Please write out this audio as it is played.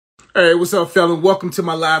Hey, what's up, fella? Welcome to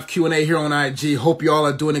my live Q&A here on IG. Hope you all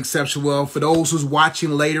are doing exceptionally well. For those who's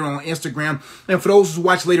watching later on Instagram and for those who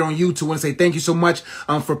watch later on YouTube, I want to say thank you so much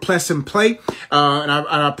for press and play. And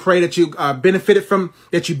I pray that you benefit from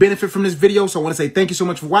this video. So I want to say thank you so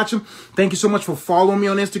much for watching. Thank you so much for following me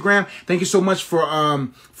on Instagram. Thank you so much for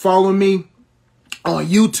following me on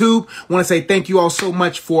YouTube. I want to say thank you all so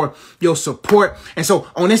much for your support. And so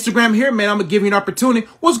on Instagram here, man, I'm going to give you an opportunity.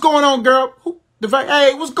 What's going on, girl?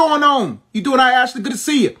 Hey, what's going on? You doing all right, Ashley? Good to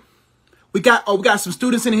see you. We got some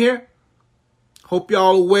students in here. Hope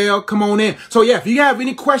y'all are well. Come on in. So yeah, if you have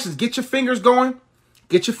any questions, get your fingers going.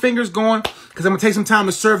 Get your fingers going, because I'm going to take some time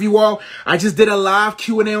to serve you all. I just did a live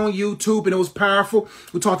Q&A on YouTube, and it was powerful.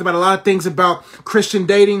 We talked about a lot of things about Christian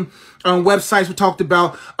dating websites. We talked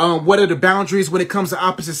about what are the boundaries when it comes to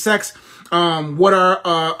opposite sex. What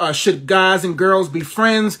are, should guys and girls be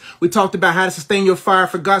friends? We talked about how to sustain your fire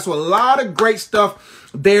for God. So a lot of great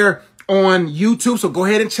stuff there on YouTube. So go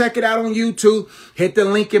ahead and check it out on YouTube. Hit the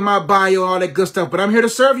link in my bio, all that good stuff. But I'm here to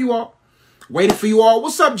serve you all. Waiting for you all.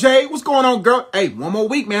 What's up, Jay? What's going on, girl? Hey, one more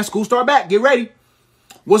week, man. School start back. Get ready.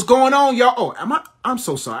 What's going on, y'all? Oh, I'm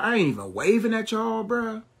so sorry. I ain't even waving at y'all,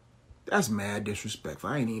 bruh. That's mad disrespectful.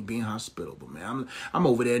 I ain't even being hospitable, man. I'm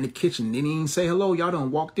over there in the kitchen. Didn't even say hello. Y'all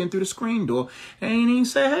done walked in through the screen door. Ain't even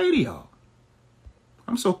say hey to y'all.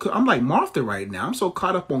 I'm like Martha right now. I'm so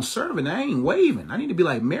caught up on serving. I ain't waving. I need to be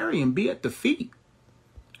like Mary and be at the feet.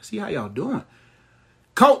 See how y'all doing.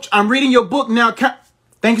 Coach, I'm reading your book now.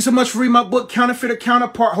 Thank you so much for reading my book, Counterfeit or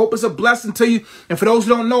Counterpart. Hope it's a blessing to you. And for those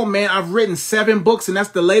who don't know, man, I've written 7 books, and that's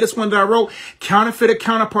the latest one that I wrote. Counterfeit or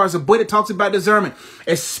Counterpart is a book that talks about discernment,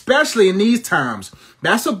 especially in these times.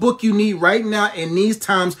 That's a book you need right now in these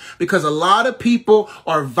times, because a lot of people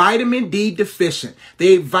are vitamin D deficient.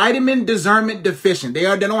 They're vitamin discernment deficient. They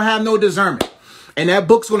don't have no discernment. And that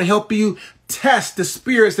book's going to help you test the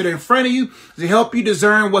spirits that are in front of you, to help you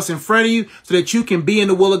discern what's in front of you so that you can be in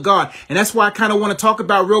the will of God. And that's why I kind of want to talk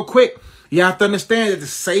about real quick. You have to understand that the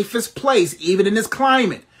safest place, even in this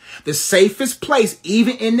climate, the safest place,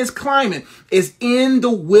 even in this climate, is in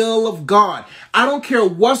the will of God. I don't care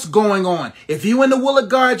what's going on. If you're in the will of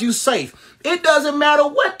God, you're safe. It doesn't matter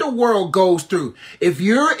what the world goes through. If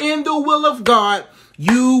you're in the will of God,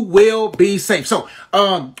 you will be safe. So,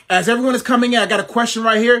 as everyone is coming in, I got a question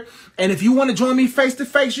right here. And if you want to join me face to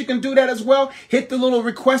face, you can do that as well. Hit the little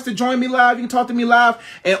request to join me live. You can talk to me live,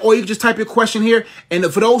 or you can just type your question here. And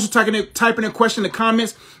for those who are typing a question in the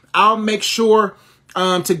comments, I'll make sure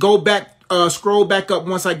to go back, scroll back up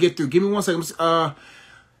once I get through. Give me 1 second.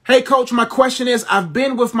 Hey, coach, my question is, I've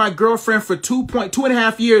been with my girlfriend for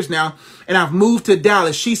 2.5 years now, and I've moved to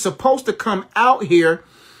Dallas. She's supposed to come out here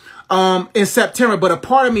in September, but a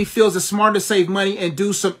part of me feels it's smarter to save money and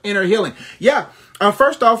do some inner healing. Yeah.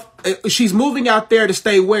 First off, she's moving out there to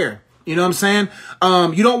stay where? You know what I'm saying?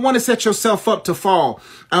 You don't want to set yourself up to fall.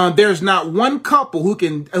 There's not one couple who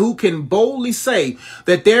can boldly say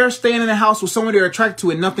that they're staying in a house with someone they're attracted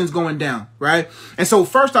to and nothing's going down, right? And so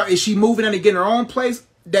first off, is she moving in to get her own place?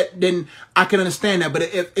 Then I can understand that, but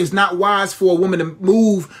it's not wise for a woman to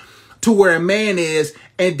move to where a man is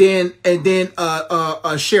and then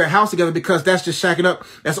share a house together, because that's just shacking up.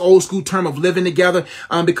 That's old school term of living together,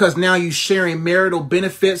 because now you're sharing marital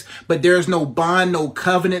benefits, but there's no bond, no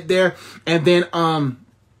covenant there. And then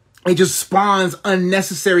it just spawns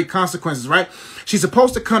unnecessary consequences, right? She's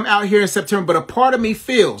supposed to come out here in September, but a part of me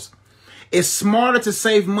feels it's smarter to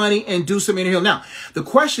save money and do some inner healing. Now, the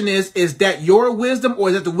question is that your wisdom, or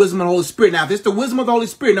is that the wisdom of the Holy Spirit? Now, if it's the wisdom of the Holy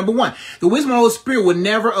Spirit, number one, the wisdom of the Holy Spirit would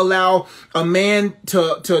never allow a man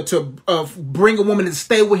to bring a woman to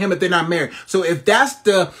stay with him if they're not married. So if that's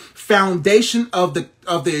the foundation of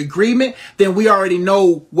the agreement, then we already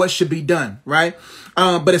know what should be done, right?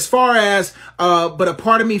 But as far as, but a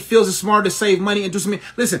part of me feels it's smarter to save money and do something.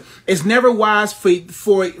 Listen, it's never wise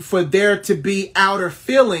for there to be outer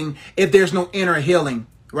feeling if there's no inner healing.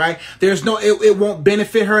 Right? There's no, it won't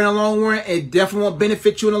benefit her in the long run. It definitely won't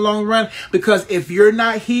benefit you in the long run, because if you're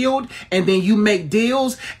not healed and then you make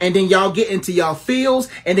deals and then y'all get into y'all feels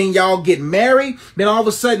and then y'all get married, then all of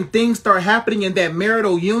a sudden things start happening in that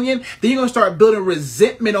marital union. Then you're going to start building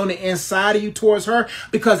resentment on the inside of you towards her,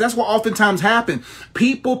 because that's what oftentimes happens.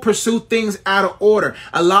 People pursue things out of order.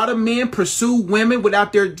 A lot of men pursue women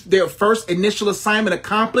without their first initial assignment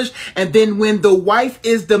accomplished. And then when the wife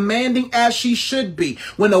is demanding, as she should be,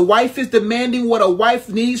 When a wife is demanding what a wife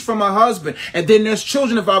needs from a husband, and then there's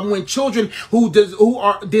children involved. When children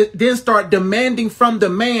then start demanding from the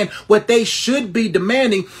man what they should be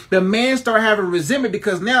demanding, the man start having resentment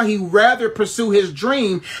because now he rather pursue his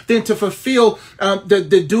dream than to fulfill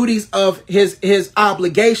the duties of his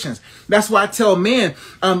obligations. That's why I tell men,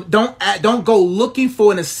 don't go looking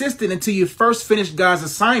for an assistant until you first finish God's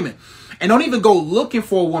assignment. And don't even go looking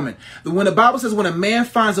for a woman. When the Bible says when a man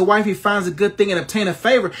finds a wife, he finds a good thing and obtain a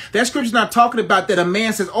favor, that scripture's not talking about that a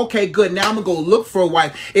man says, okay, good, now I'm going to go look for a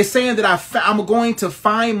wife. It's saying that I'm going to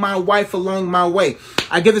find my wife along my way.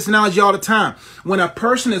 I give this analogy all the time. When a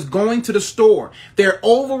person is going to the store, their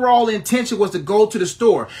overall intention was to go to the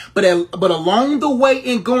store. But along the way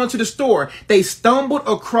in going to the store, they stumbled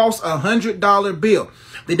across $100 bill.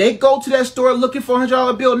 Did they go to that store looking for a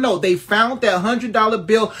 $100 bill? No, they found that $100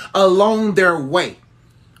 bill along their way,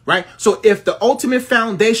 right? So if the ultimate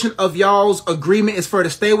foundation of y'all's agreement is for her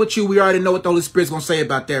to stay with you, we already know what the Holy Spirit's going to say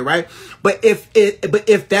about that, right? But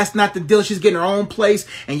if that's not the deal, she's getting her own place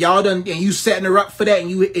and y'all done, and you setting her up for that,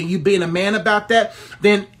 and you being a man about that,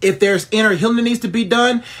 then if there's inner healing that needs to be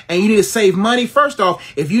done and you need to save money, first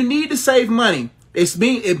off, if you need to save money,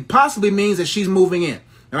 it possibly means that she's moving in.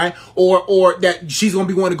 All right, or that she's gonna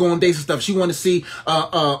be wanting to go on dates and stuff. She want to see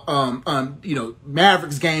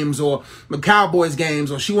Mavericks games or Cowboys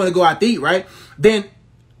games, or she want to go out to eat. Right, then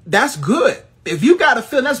that's good. If you got a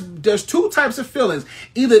feeling, there's two types of feelings.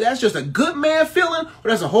 Either that's just a good man feeling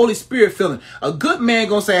or that's a Holy Spirit feeling. A good man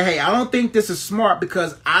gonna say, hey, I don't think this is smart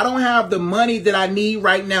because I don't have the money that I need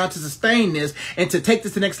right now to sustain this and to take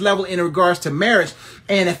this to the next level in regards to marriage.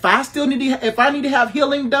 And if I need to have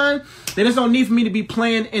healing done, then there's no need for me to be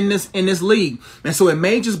playing in this league. And so it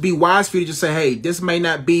may just be wise for you to just say, hey, this may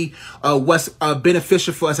not be what's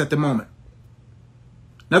beneficial for us at the moment.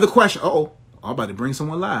 Another question. I'm about to bring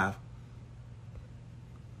someone live.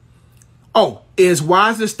 Is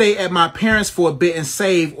wise to stay at my parents for a bit and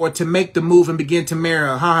save, or to make the move and begin to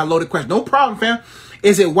marry her? Loaded question. No problem, fam.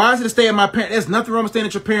 Is it wiser to stay at my parents? There's nothing wrong with staying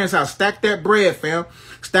at your parents' house. Stack that bread, fam.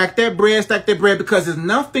 Stack that bread, because there's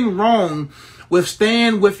nothing wrong with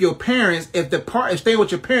staying with your parents if staying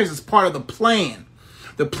with your parents is part of the plan.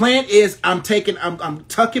 The plan is I'm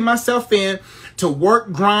tucking myself in to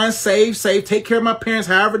work, grind, save, take care of my parents,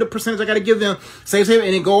 however the percentage I got to give them, save, and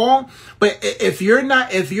then go on. But if you're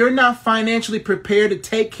not financially prepared to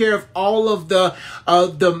take care of all of the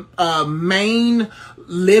main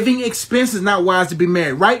living expenses, not wise to be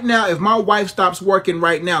married. Right now, if my wife stops working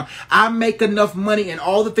right now, I make enough money in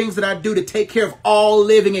all the things that I do to take care of all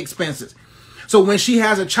living expenses. So when she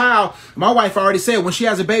has a child, my wife already said when she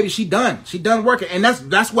has a baby, she done working. And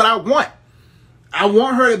that's what I want. I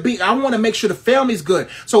want to make sure the family's good.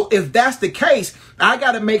 So if that's the case, I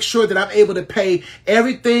got to make sure that I'm able to pay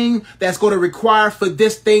everything that's going to require for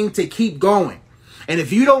this thing to keep going. And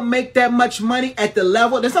if you don't make that much money at the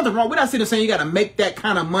level, there's nothing wrong. We're not sitting there saying you got to make that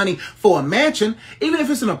kind of money for a mansion, even if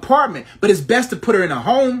it's an apartment, but it's best to put her in a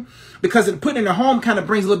home. Because putting in a home kind of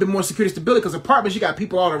brings a little bit more security, stability. Because apartments, you got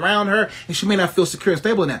people all around her, and she may not feel secure and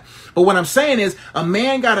stable in that. But what I'm saying is, a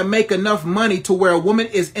man got to make enough money to where a woman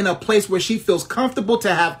is in a place where she feels comfortable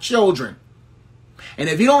to have children. And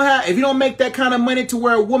if you don't make that kind of money to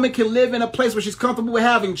where a woman can live in a place where she's comfortable with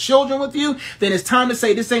having children with you, then it's time to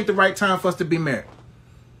say this ain't the right time for us to be married.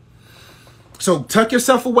 So tuck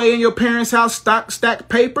yourself away in your parents' house, stack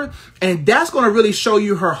paper, and that's going to really show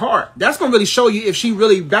you her heart. That's going to really show you if she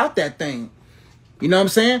really about that thing. You know what I'm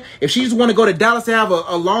saying? If she just want to go to Dallas to have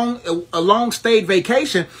a long stayed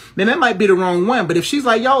vacation, then that might be the wrong one. But if she's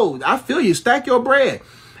like, yo, I feel you, stack your bread.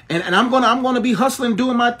 And I'm gonna be hustling,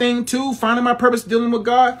 doing my thing too, finding my purpose, dealing with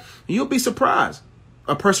God, you'll be surprised.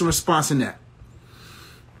 A person response in that.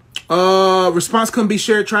 Response couldn't be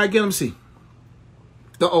shared. Try again. Let me see.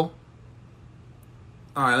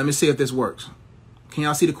 All right, let me see if this works. Can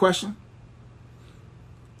y'all see the question?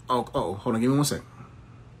 Hold on, give me 1 second.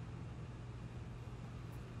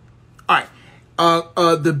 All right.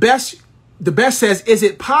 The best says, is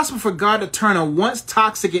it possible for God to turn a once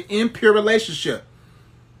toxic and impure relationship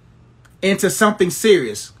into something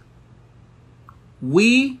serious?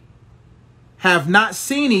 We have not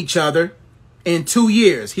seen each other in 2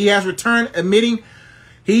 years. He has returned admitting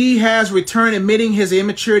his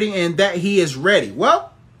immaturity and that he is ready. Well,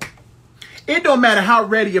 it don't matter how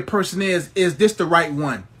ready a person is this the right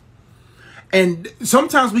one? And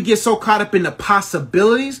sometimes we get so caught up in the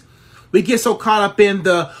possibilities. We get so caught up in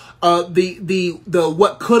the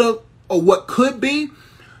what could have or what could be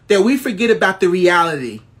that we forget about the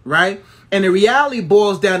reality, right? And the reality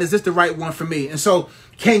boils down, is this the right one for me? And so,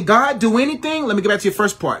 can God do anything? Let me get back to your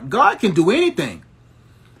first part. God can do anything.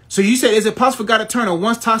 So you said, is it possible for God to turn a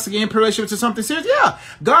once toxic relationship into something serious? Yeah,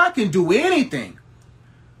 God can do anything.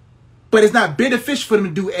 But it's not beneficial for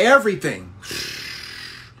them to do everything.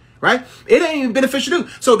 Right? It ain't even beneficial to do.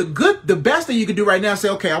 So the best thing you can do right now is say,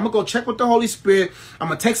 okay, I'm going to go check with the Holy Spirit. I'm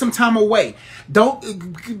going to take some time away.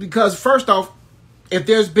 Because first off, if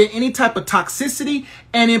there's been any type of toxicity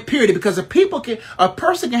and impurity, because a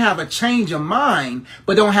person can have a change of mind,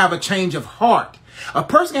 but don't have a change of heart. A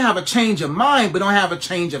person can have a change of mind, but don't have a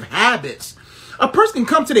change of habits. A person can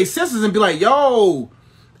come to their senses and be like, yo,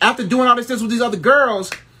 after doing all this with these other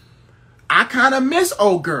girls, I kind of miss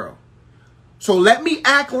old girl. So let me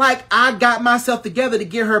act like I got myself together to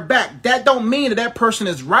get her back. That don't mean that person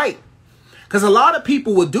is right. Because a lot of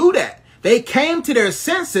people will do that. They came to their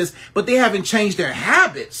senses, but they haven't changed their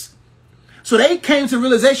habits. So they came to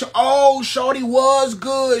realization, oh, shorty was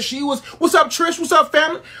good. She was, what's up, Trish? What's up,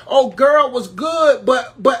 family? Oh, girl was good,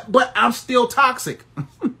 but I'm still toxic.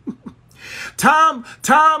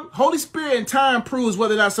 Holy Spirit and time proves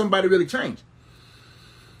whether or not somebody really changed.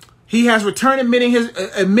 He has returned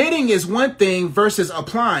admitting is one thing versus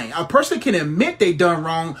applying. A person can admit they done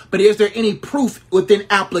wrong, but is there any proof within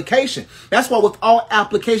application? That's why with all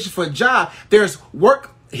applications for a job, there's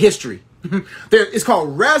work history. It's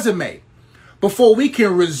called resume. Before we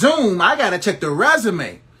can resume, I got to check the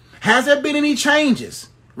resume. Has there been any changes?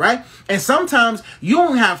 Right? And sometimes you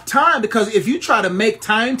don't have time, because if you try to make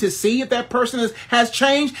time to see if that person has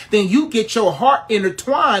changed, then you get your heart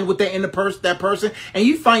intertwined with that person and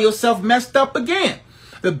you find yourself messed up again.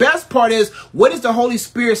 The best part is, what is the Holy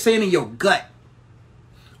Spirit saying in your gut?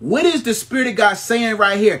 What is the Spirit of God saying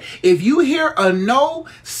right here? If you hear a no,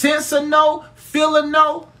 sense a no, feel a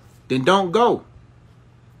no, then don't go.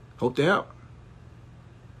 Hope to help.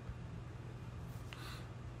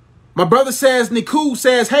 My brother says, Niku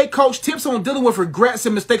says, hey, coach, tips on dealing with regrets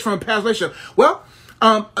and mistakes from a past relationship. Well,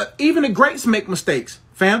 even the greats make mistakes,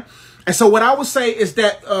 fam. And so what I would say is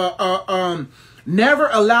that never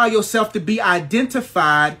allow yourself to be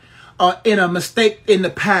identified in a mistake in the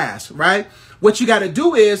past, right? What you got to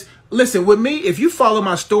do is, listen, with me, if you follow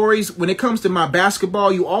my stories, when it comes to my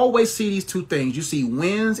basketball, you always see these two things. You see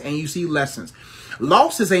wins and you see lessons.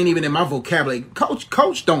 Losses ain't even in my vocabulary.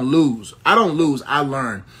 Coach don't lose. I don't lose. I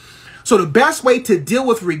learn. So the best way to deal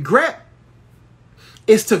with regret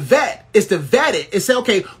is to vet it and say,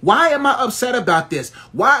 okay, why am I upset about this?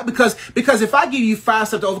 Why? Because if I give you 5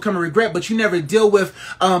 steps to overcome a regret, but you never deal with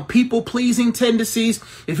people pleasing tendencies,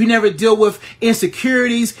 if you never deal with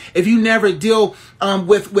insecurities, if you never deal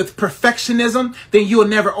with perfectionism, then you'll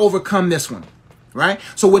never overcome this one. Right?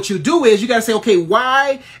 So what you do is you got to say, okay,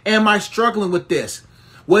 why am I struggling with this?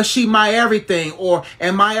 Was she my everything, or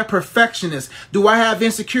am I a perfectionist? Do I have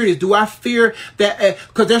insecurities? Do I fear that?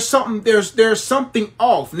 Because there's something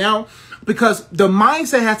off now, because the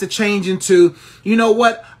mindset has to change into, you know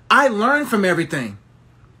what? I learned from everything.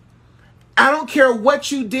 I don't care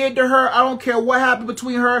what you did to her. I don't care what happened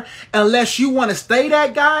between her, unless you want to stay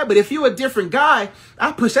that guy. But if you're a different guy,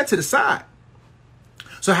 I push that to the side.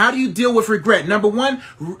 So how do you deal with regret? Number one,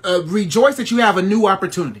 rejoice that you have a new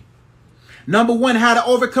opportunity. Number one, how to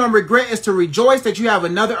overcome regret is to rejoice that you have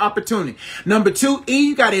another opportunity. Number two,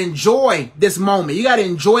 you got to enjoy this moment. You got to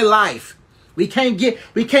enjoy life. We can't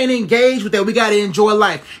engage with that. We got to enjoy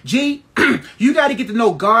life. G, you got to get to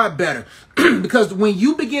know God better. Because when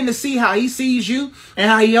you begin to see how he sees you and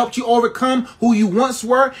how he helped you overcome who you once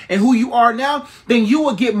were and who you are now, then you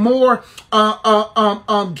will get more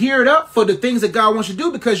geared up for the things that God wants you to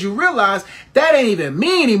do, because you realize that ain't even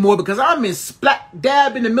me anymore, because I'm in splat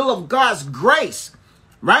dab in the middle of God's grace,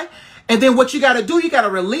 right? And then what you got to do, you got to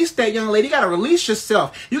release that, young lady. You got to release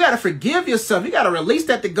yourself. You got to forgive yourself. You got to release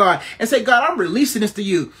that to God and say, God, I'm releasing this to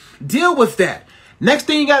you. Deal with that. Next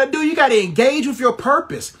thing you got to do, you got to engage with your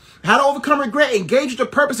purpose. How to overcome regret, engage with your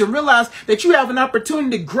purpose, and realize that you have an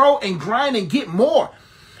opportunity to grow and grind and get more.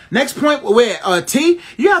 Next point,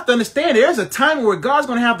 you have to understand there's a time where God's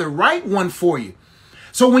going to have the right one for you.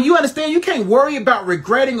 So when you understand, you can't worry about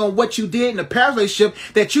regretting on what you did in the past relationship,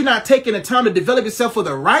 that you're not taking the time to develop yourself for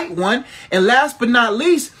the right one. And last but not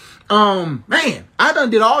least, man, I done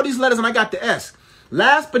did all these letters and I got the S.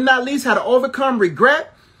 Last but not least, how to overcome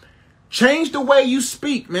regret. Change the way you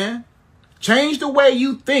speak, man. Change the way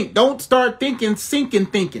you think. Don't start thinking, sinking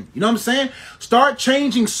thinking. You know what I'm saying? Start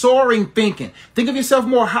changing, soaring thinking. Think of yourself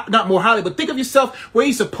not more highly, but think of yourself where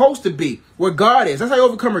you're supposed to be, where God is. That's how you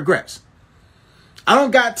overcome regrets. I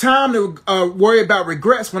don't got time to worry about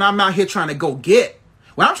regrets when I'm out here trying to go get.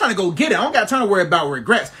 When I'm trying to go get it, I don't got time to worry about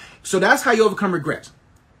regrets. So that's how you overcome regrets.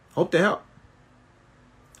 Hope to help.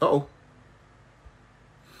 Uh-oh.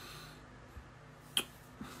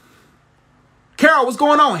 Carol, what's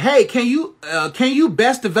going on? Hey, can you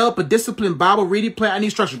best develop a disciplined Bible reading plan? I need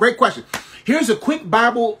structure. Great question. Here's a quick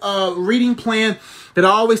Bible reading plan that I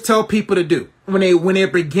always tell people to do when they're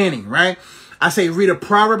beginning, right? I say read a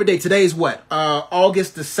proverb a day. Today is what?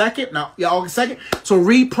 August the 2nd? No, yeah, August 2nd. So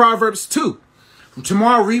read Proverbs 2.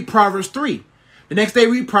 Tomorrow, read Proverbs 3. The next day,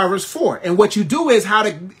 read Proverbs 4. And what you do is how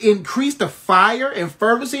to increase the fire and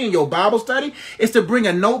fervency in your Bible study is to bring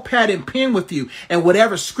a notepad and pen with you. And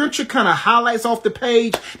whatever scripture kind of highlights off the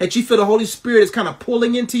page that you feel the Holy Spirit is kind of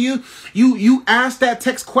pulling into you, you ask that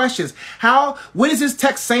text questions. What is this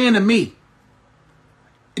text saying to me?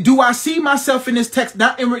 Do I see myself in this text,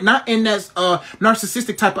 not in that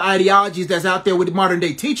narcissistic type of ideologies that's out there with modern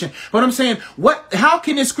day teaching, but I'm saying, how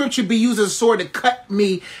can this scripture be used as a sword to cut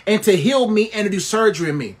me and to heal me and to do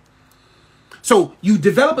surgery in me? So you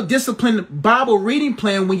develop a disciplined Bible reading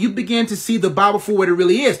plan when you begin to see the Bible for what it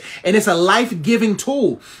really is. And it's a life-giving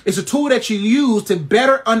tool. It's a tool that you use to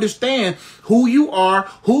better understand who you are,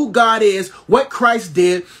 who God is, what Christ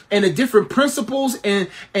did, and the different principles and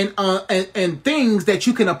things that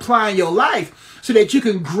you can apply in your life so that you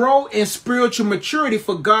can grow in spiritual maturity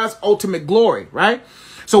for God's ultimate glory, right?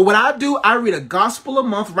 So what I do, I read a gospel a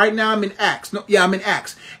month. Right now I'm in Acts. I'm in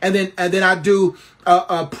Acts. And then I do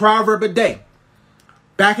a proverb a day.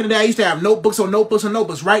 Back in the day, I used to have notebooks on notebooks on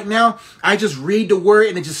notebooks. Right now, I just read the word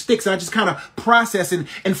and it just sticks. And I just kind of process. And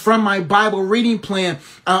from my Bible reading plan,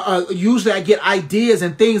 usually I get ideas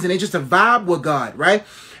and things, and it's just a vibe with God, right?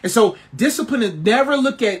 And so discipline is never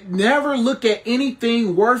look at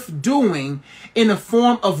anything worth doing in the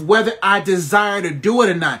form of whether I desire to do it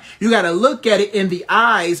or not. You got to look at it in the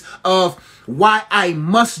eyes of why I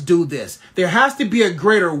must do this. There has to be a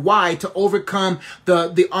greater why to overcome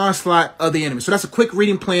the onslaught of the enemy. So that's a quick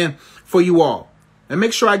reading plan for you all. And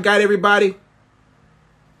make sure I got everybody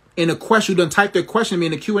in a question. You done type their question to me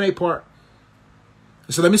in the Q&A part.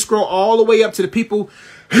 So let me scroll all the way up to the people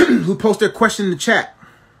who post their question in the chat.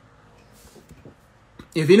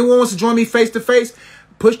 If anyone wants to join me face to face,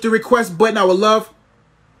 push the request button. I would love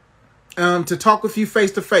to talk with you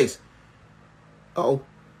face to face. Uh-oh.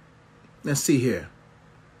 Let's see here.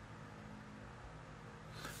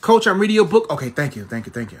 Coach, I'm reading your book. Okay, thank you.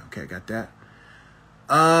 Okay, I got that.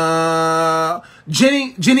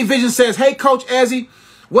 Jenny Vision says, hey, Coach Ezzy,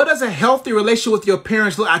 what does a healthy relationship with your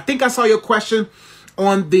parents look? I think I saw your question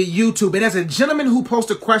on the YouTube. And as a gentleman who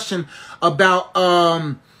posted a question about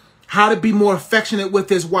how to be more affectionate with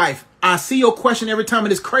his wife, I see your question every time,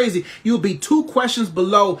 and it's crazy. You'll be 2 questions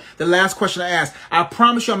below the last question I asked. I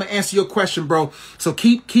promise you I'm going to answer your question, bro. So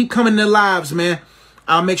keep coming to lives, man.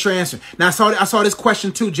 I'll make sure I answer. Now, I saw this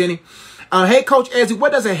question too, Jenny. Hey, Coach Ezzy,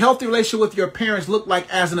 what does a healthy relationship with your parents look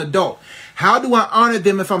like as an adult? How do I honor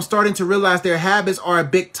them if I'm starting to realize their habits are a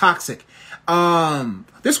bit toxic?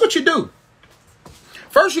 This is what you do.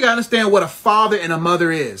 First, you got to understand what a father and a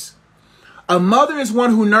mother is. A mother is one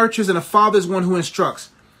who nurtures, and a father is one who instructs.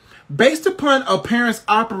 Based upon a parent's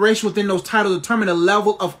operation within those titles, determine the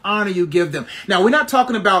level of honor you give them. Now, we're not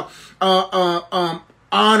talking about honor.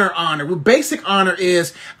 Well, basic honor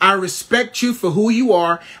is I respect you for who you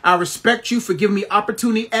are. I respect you for giving me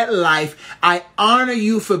opportunity at life. I honor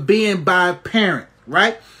you for being my parent,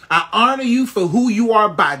 right? I honor you for who you are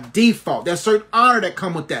by default. There's certain honor that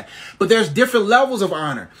come with that. But there's different levels of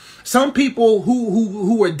honor. Some people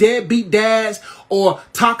who are deadbeat dads or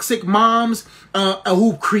toxic moms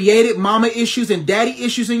who created mama issues and daddy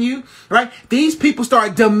issues in you, right? These people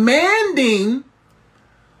start demanding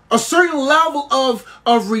a certain level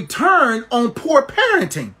of return on poor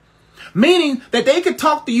parenting. Meaning that they could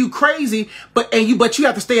talk to you crazy, but you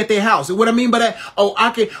have to stay at their house. And what I mean by that,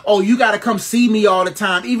 you got to come see me all the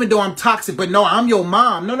time, even though I'm toxic. But no, I'm your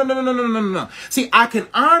mom. No. See, I can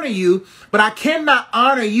honor you, but I cannot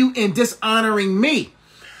honor you in dishonoring me.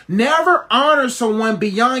 Never honor someone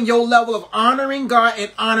beyond your level of honoring God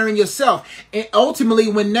and honoring yourself. And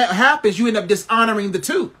ultimately, when that happens, you end up dishonoring the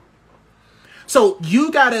two. So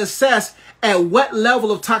you got to assess at what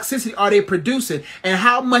level of toxicity are they producing and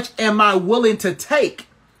how much am I willing to take?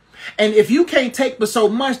 And if you can't take but so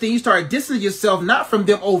much, then you start distancing yourself, not from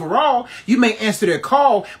them overall. You may answer their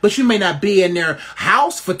call, but you may not be in their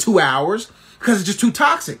house for 2 hours because it's just too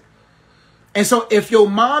toxic. And so if your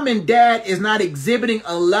mom and dad is not exhibiting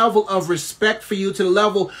a level of respect for you to the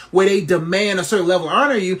level where they demand a certain level of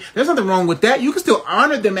honor you, there's nothing wrong with that. You can still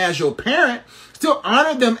honor them as your parent, still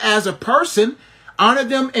honor them as a person, honor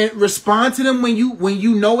them and respond to them when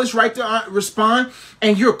you know it's right to respond,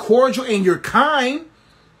 and you're cordial and you're kind.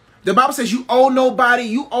 The Bible says you owe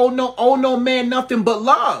no man nothing but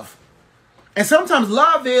love. And sometimes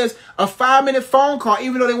love is a 5-minute phone call,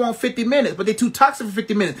 even though they want 50 minutes, but they're too toxic for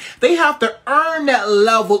 50 minutes. They have to earn that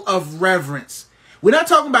level of reverence. We're not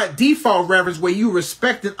talking about default reverence where you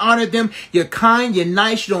respect and honor them. You're kind, you're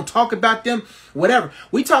nice, you don't talk about them, whatever.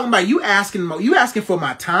 We talking about you asking for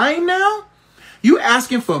my time now? You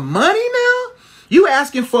asking for money now? You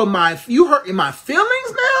asking for you hurting my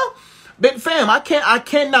feelings now? But fam, I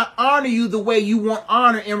cannot honor you the way you want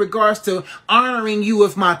honor in regards to honoring you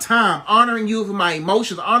with my time, honoring you with my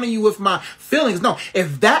emotions, honoring you with my feelings. No,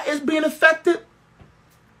 if that is being affected,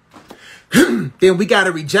 then we got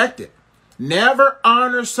to reject it. Never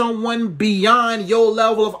honor someone beyond your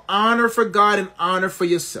level of honor for God and honor for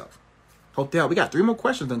yourself. Hope the hell. We got 3 more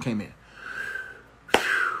questions that came in.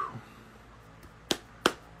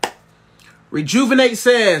 Rejuvenate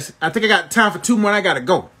says, I think I got time for 2 more and I got to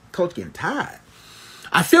go. Coach getting tired.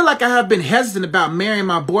 I feel like I have been hesitant about marrying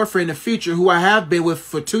my boyfriend in the future who I have been with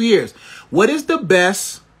for 2 years. What is the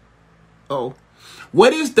best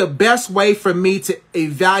way for me to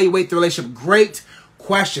evaluate the relationship? Great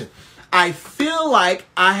question. I feel like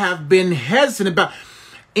I have been hesitant about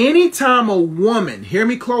anytime a woman, hear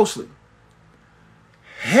me closely,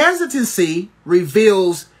 hesitancy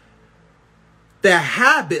reveals the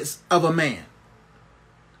habits of a man.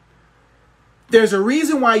 There's a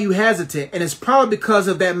reason why you hesitate, and it's probably because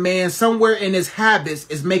of that man somewhere in his habits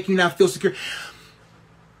is making you not feel secure.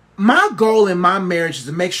 My goal in my marriage is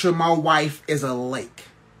to make sure my wife is a lake.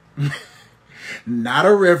 Not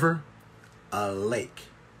a river, a lake.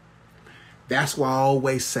 That's why I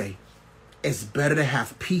always say it's better to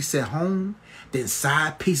have peace at home than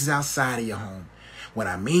side pieces outside of your home. What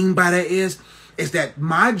I mean by that is that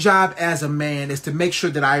my job as a man is to make sure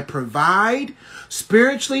that I provide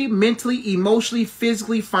spiritually, mentally, emotionally,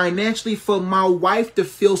 physically, financially for my wife to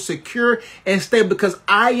feel secure and stable, because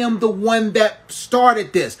I am the one that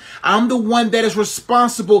started this. I'm the one that is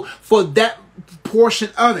responsible for that portion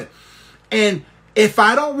of it. And if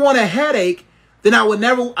I don't want a headache, then I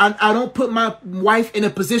don't put my wife in a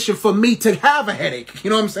position for me to have a headache. You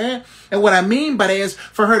know what I'm saying? And what I mean by that is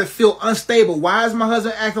for her to feel unstable. Why is my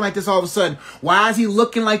husband acting like this all of a sudden? Why is he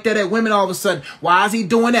looking like that at women all of a sudden? Why is he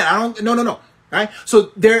doing that? No. Right?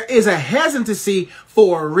 So there is a hesitancy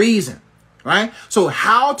for a reason. Right? So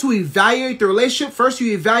how to evaluate the relationship? First,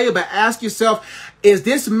 you evaluate by asking yourself, is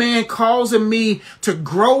this man causing me to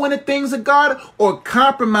grow in the things of God or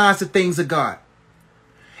compromise the things of God?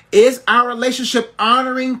 Is our relationship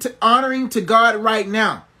honoring to God right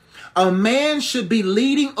now? A man should be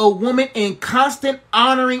leading a woman in constant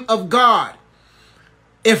honoring of God.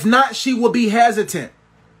 If not, she will be hesitant.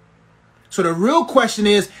 So the real question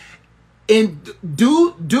is, due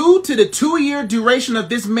to the 2-year duration of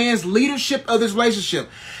this man's leadership of this relationship,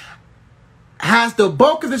 has the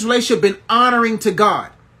bulk of this relationship been honoring to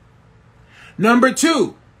God? Number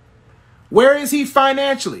 2, where is he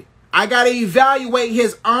financially? I got to evaluate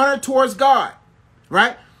his honor towards God,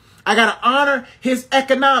 right? I got to honor his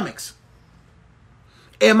economics.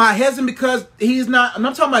 Am I hesitant because he's not, I'm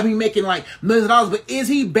not talking about me making like millions of dollars, but is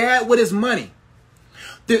he bad with his money?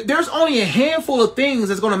 There's only a handful of things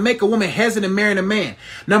that's going to make a woman hesitant marrying a man.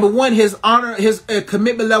 Number 1, his honor, his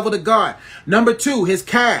commitment level to God. Number 2, his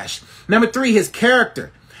cash. Number 3, his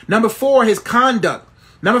character. Number 4, his conduct.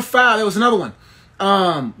 Number 5, there was another one.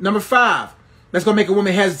 Number 5. That's going to make a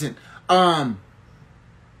woman hesitant.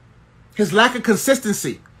 His lack of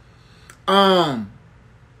consistency. Yeah,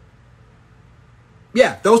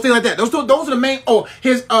 those things like that. Those are the main. Oh,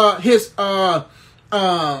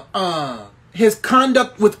 his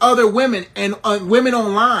conduct with other women and women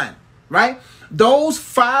online, right? Those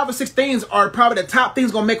 5 or 6 things are probably the top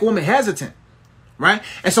things going to make a woman hesitant, right?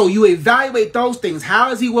 And so you evaluate those things.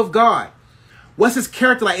 How is he with God? What's his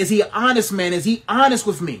character like? Is he an honest man? Is he honest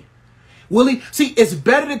with me? Will he? See, it's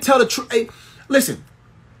better to tell the truth. Hey, listen,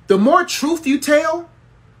 the more truth you tell,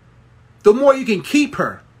 the more you can keep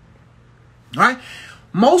her. Right?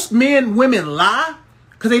 Most men, women lie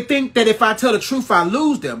because they think that if I tell the truth, I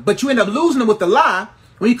lose them. But you end up losing them with the lie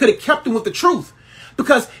when you could have kept them with the truth.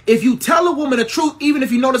 Because if you tell a woman the truth, even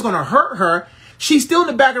if you know it's going to hurt her, she's still in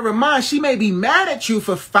the back of her mind. She may be mad at you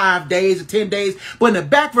for 5 days or 10 days, but in the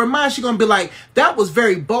back of her mind, she's going to be like, that was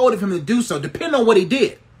very bold of him to do so, depending on what he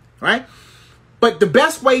did. Right? But the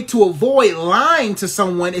best way to avoid lying to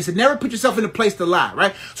someone is to never put yourself in a place to lie,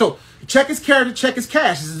 right? So check his character, check his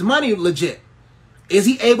cash. Is his money legit? Is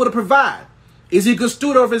he able to provide? Is he a good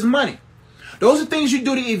steward of his money? Those are things you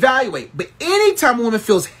do to evaluate. But anytime a woman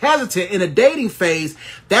feels hesitant in a dating phase,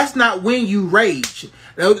 that's not when you rage.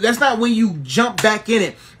 That's not when you jump back in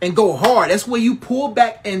it and go hard. That's when you pull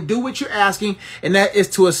back and do what you're asking, and that is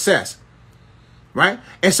to assess. right?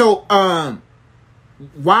 And so,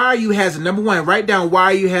 why are you hesitant? Number one, write down why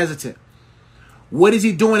are you hesitant. What is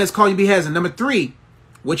he doing that's causing you to be hesitant? Number three,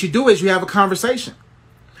 what you do is you have a conversation.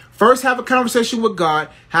 First, have a conversation with God.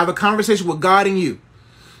 Have a conversation with God and you.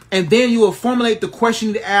 And then you will formulate the question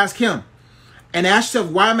you need to ask him. And ask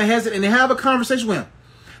yourself, why am I hesitant? And then have a conversation with him.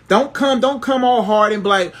 Don't come all hard and be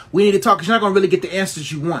like, we need to talk, because you're not going to really get the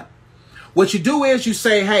answers you want. What you do is you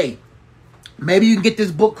say, hey, maybe you can get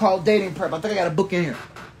this book called Dating Prep. I think I got a book in here.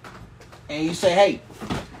 And you say,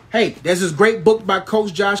 hey, there's this great book by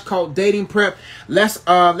Coach Josh called Dating Prep. Let's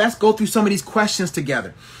go through some of these questions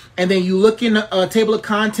together. And then you look in the table of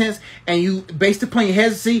contents, and you, based upon your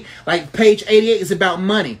hesitancy, like page 88 is about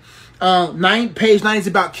money. Page 90 is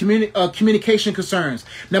about communication concerns.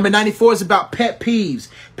 Number 94 is about pet peeves.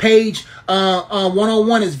 Page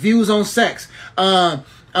 101 is views on sex.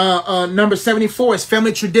 Number 74 is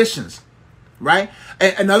family traditions. Right?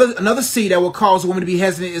 Another C that will cause a woman to be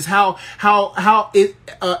hesitant is how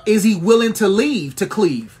is he willing to leave to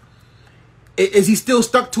cleave? Is he still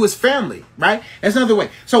stuck to his family? Right? That's another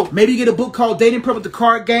way. So maybe you get a book called Dating Prep with the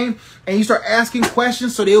Card Game, and you start asking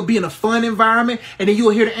questions so they'll be in a fun environment, and then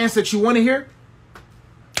you'll hear the answer that you want to hear.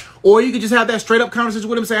 Or you could just have that straight up conversation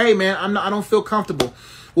with him and say, hey man, I don't feel comfortable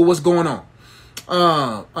with what's going on.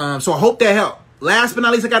 So I hope that helped. Last but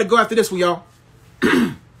not least, I got to go after this one, y'all.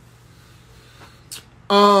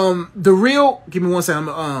 Give me one second.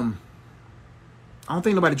 I don't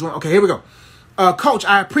think nobody joined. Okay, here we go. Coach,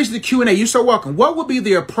 I appreciate the Q&A. You're so welcome. What would be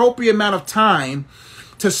the appropriate amount of time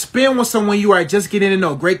to spend with someone you are just getting to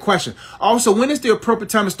know? Great question. Also, when is the appropriate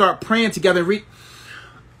time to start praying together?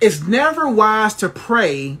 It's never wise to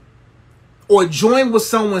pray or join with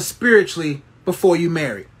someone spiritually before you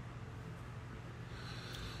marry.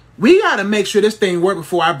 We got to make sure this thing works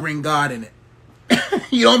before I bring God in it.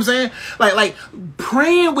 You know what I'm saying? Like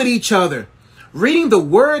praying with each other, reading the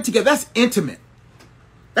word together. That's intimate.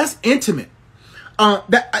 That's intimate.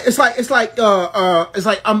 It's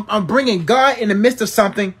like I'm bringing God in the midst of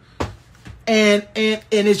something, and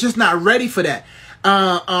it's just not ready for that.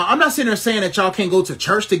 I'm not sitting there saying that y'all can't go to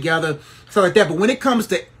church together, stuff like that. But when it comes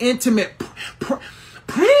to intimate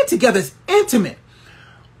praying together, is intimate.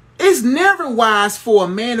 It's never wise for a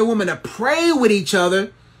man and woman to pray with each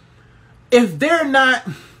other if they're not,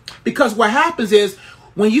 because what happens is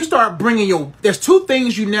when you start bringing there's two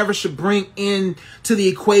things you never should bring into the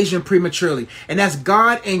equation prematurely, and that's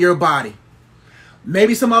God and your body.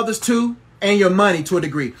 Maybe some others too, and your money to a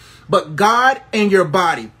degree, but God and your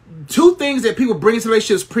body. Two things that people bring into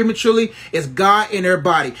relationships prematurely is God and their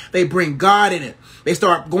body. They bring God in it. They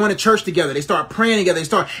start going to church together. They start praying together.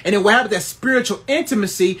 And then what happens? That spiritual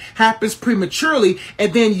intimacy happens prematurely.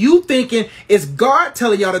 And then you thinking it's God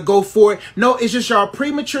telling y'all to go for it. No, it's just y'all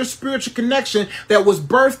premature spiritual connection that was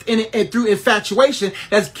birthed in it and through infatuation.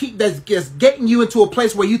 That's just getting you into a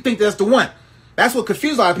place where you think that's the one. That's what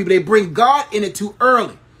confuses a lot of people. They bring God in it too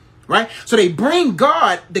early, right? So they bring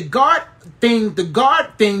the God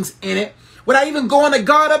things in it without even going to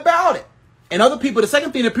God about it. And other people, the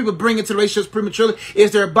second thing that people bring into relationships prematurely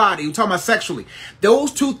is their body. We're talking about sexually.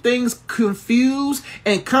 Those two things confuse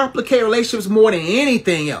and complicate relationships more than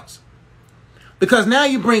anything else. Because now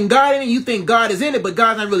you bring God in it, you think God is in it, but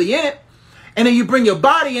God's not really in it. And then you bring your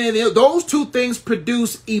body in it. Those two things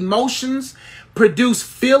produce emotions, produce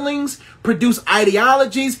feelings, produce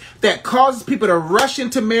ideologies that causes people to rush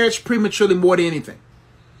into marriage prematurely more than anything.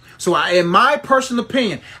 So in my personal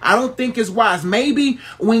opinion, I don't think it's wise. Maybe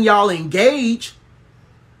when y'all engage,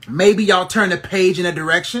 maybe y'all turn the page in a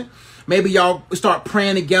direction. Maybe y'all start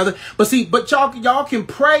praying together. But y'all can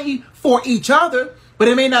pray for each other, but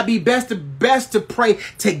it may not be best to pray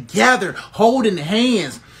together, holding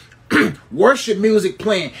hands, worship music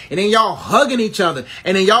playing, and then y'all hugging each other,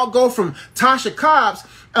 and then y'all go from Tasha Cobbs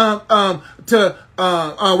to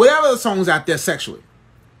whatever the songs out there sexually.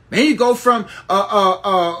 Then you go from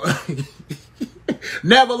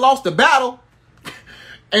never lost a battle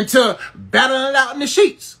into battling it out in the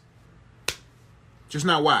sheets. Just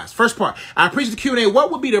not wise. First part, I appreciate the Q&A.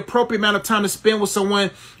 What would be the appropriate amount of time to spend with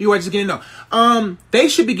someone you are just getting to know? They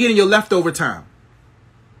should be getting your leftover time.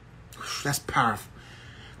 That's powerful.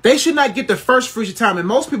 They should not get the first fruits of time. And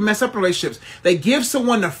most people mess up in relationships. They give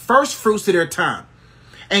someone the first fruits of their time,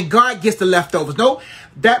 and God gets the leftovers. No,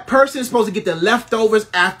 that person is supposed to get the leftovers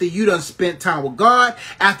after you done spent time with God,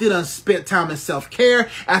 after you done spent time in self-care,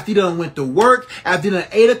 after you done went to work, after you done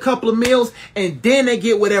ate a couple of meals, and then they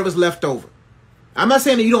get whatever's left over. I'm not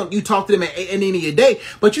saying that you talk to them at the end of your day,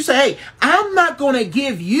 but you say, hey, I'm not going to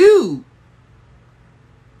give you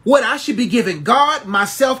what I should be giving God,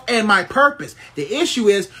 myself, and my purpose. The issue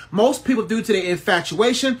is most people, due to their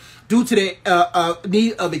infatuation, due to their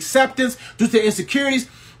need of acceptance, due to their insecurities,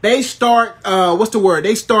 they start,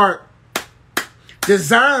 They start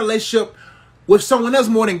desiring a relationship with someone else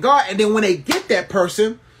more than God. And then when they get that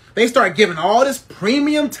person, they start giving all this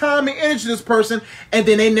premium time and energy to this person, and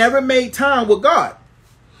then they never made time with God.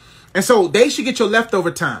 And so they should get your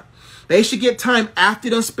leftover time. They should get time after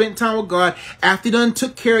you done spent time with God, after you done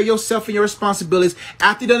took care of yourself and your responsibilities,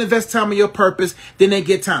 after you done invest time in your purpose, then they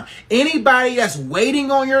get time. Anybody that's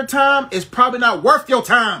waiting on your time is probably not worth your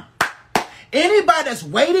time. Anybody that's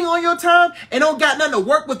waiting on your time and don't got nothing to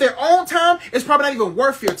work with their own time is probably not even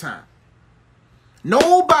worth your time.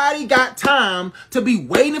 Nobody got time to be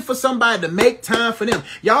waiting for somebody to make time for them.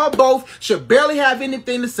 Y'all both should barely have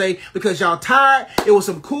anything to say because y'all tired. It was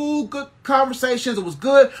some cool, good conversations. It was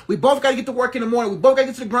good. We both got to get to work in the morning. We both got to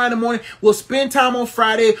get to the grind in the morning. We'll spend time on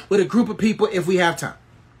Friday with a group of people if we have time.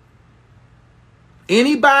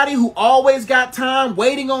 Anybody who always got time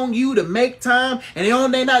waiting on you to make time and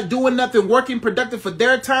they're not doing nothing, working productive for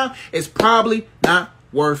their time, is probably not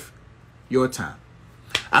worth your time.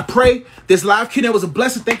 I pray this live Q&A was a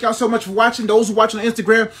blessing. Thank y'all so much for watching. Those who watch on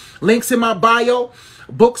Instagram, links in my bio,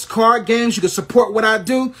 books, card games. You can support what I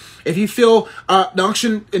do. If you feel the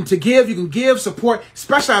unction and to give, you can give, support,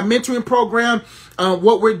 especially our mentoring program,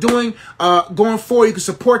 what we're doing going forward. You can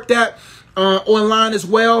support that online as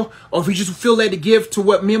well. Or if you just feel led to give to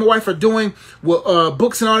what me and my wife are doing, with,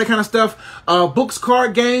 books and all that kind of stuff, books,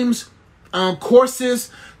 card games, courses,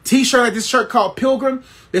 t-shirt, like this shirt called Pilgrim.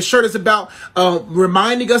 This shirt is about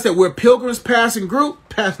reminding us that we're pilgrims passing through.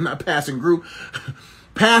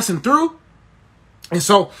 And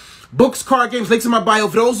so, books, card games, links in my bio.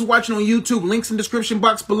 For those who are watching on YouTube, links in the description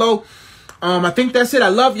box below. I think that's it. I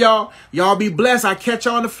love y'all. Y'all be blessed. I'll catch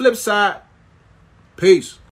y'all on the flip side. Peace.